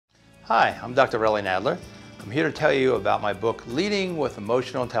Hi, I'm Dr. Relly Nadler. I'm here to tell you about my book, Leading with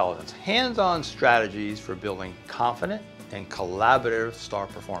Emotional Intelligence, hands-on strategies for building confident and collaborative star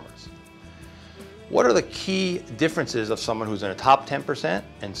performers. What are the key differences of someone who's in the top 10%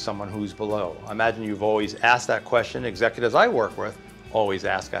 and someone who's below? I imagine you've always asked that question. Executives I work with always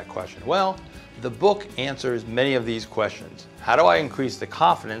ask that question. Well, the book answers many of these questions. How do I increase the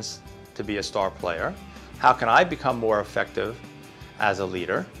confidence to be a star player? How can I become more effective as a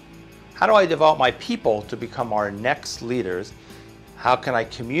leader? How do I develop my people to become our next leaders? How can I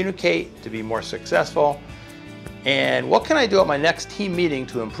communicate to be more successful? And what can I do at my next team meeting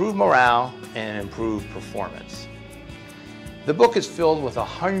to improve morale and improve performance? The book is filled with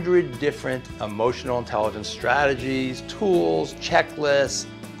 100 different emotional intelligence strategies, tools, checklists,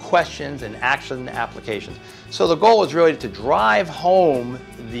 questions, and action applications. So the goal is really to drive home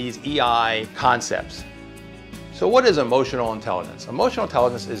these EI concepts. So what is emotional intelligence? Emotional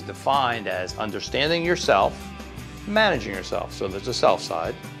intelligence is defined as understanding yourself, managing yourself. So there's the self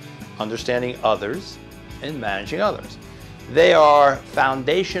side, understanding others, and managing others. They are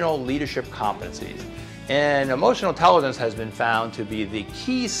foundational leadership competencies. And emotional intelligence has been found to be the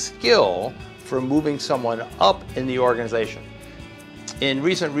key skill for moving someone up in the organization. In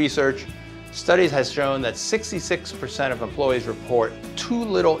recent research, studies has shown that 66% of employees report too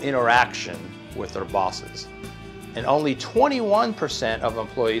little interaction with their bosses. And only 21% of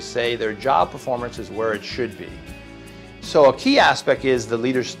employees say their job performance is where it should be. So a key aspect is the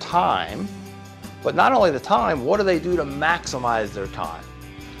leader's time, but not only the time, what do they do to maximize their time?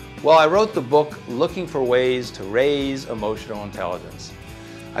 Well, I wrote the book looking for ways to raise emotional intelligence.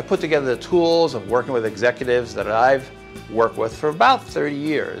 I put together the tools of working with executives that I've worked with for about 30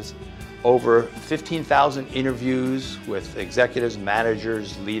 years, over 15,000 interviews with executives,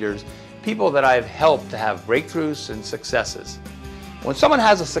 managers, leaders, people that I've helped to have breakthroughs and successes. When someone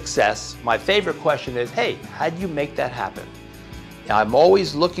has a success, my favorite question is, hey, how do you make that happen? I'm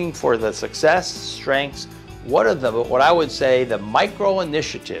always looking for the success, strengths, what I would say, the micro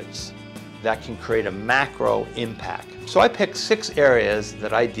initiatives that can create a macro impact. So I picked 6 areas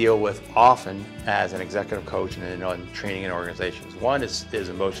that I deal with often as an executive coach and in training in organizations. 1 is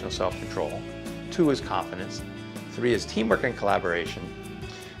emotional self-control. 2 is confidence. 3 is teamwork and collaboration.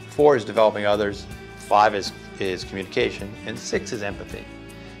 4 is developing others. 5 is communication. And 6 is empathy.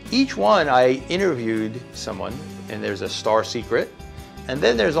 Each one I interviewed someone, and there's a star secret. And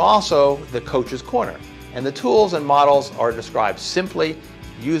then there's also the coach's corner. And the tools and models are described simply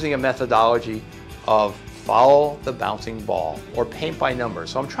using a methodology of follow the bouncing ball or paint by numbers.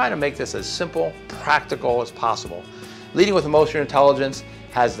 So I'm trying to make this as simple, practical as possible. Leading with Emotional Intelligence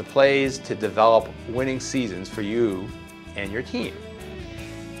has the plays to develop winning seasons for you and your team.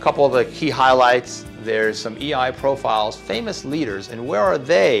 A couple of the key highlights, there's some EI profiles, famous leaders, and where are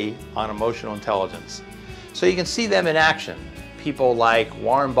they on emotional intelligence? So you can see them in action. People like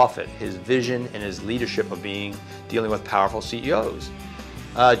Warren Buffett, his vision and his leadership of dealing with powerful CEOs.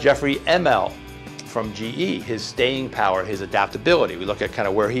 Jeffrey Immelt from GE, his staying power, his adaptability. We look at kind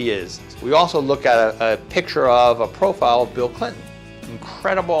of where he is. We also look at a picture of a profile of Bill Clinton.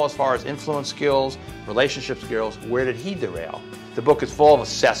 Incredible as far as influence skills, relationship skills. Where did he derail? The book is full of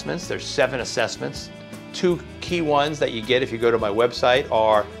assessments. There's 7 assessments. 2 key ones that you get if you go to my website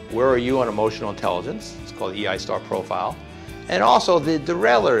are, where are you on emotional intelligence? It's called the EI Star Profile. And also the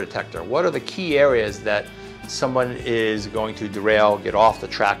derailer detector. What are the key areas that someone is going to derail, get off the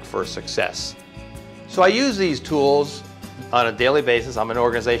track for success? So I use these tools on a daily basis. I'm in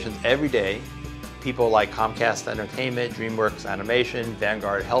organizations every day. People like Comcast Entertainment, DreamWorks Animation,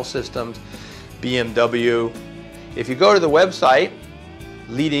 Vanguard Health Systems, BMW. If you go to the website,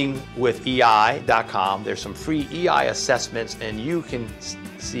 leadingwithei.com, there's some free EI assessments, and you can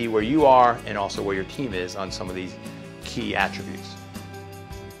see where you are and also where your team is on some of these key attributes.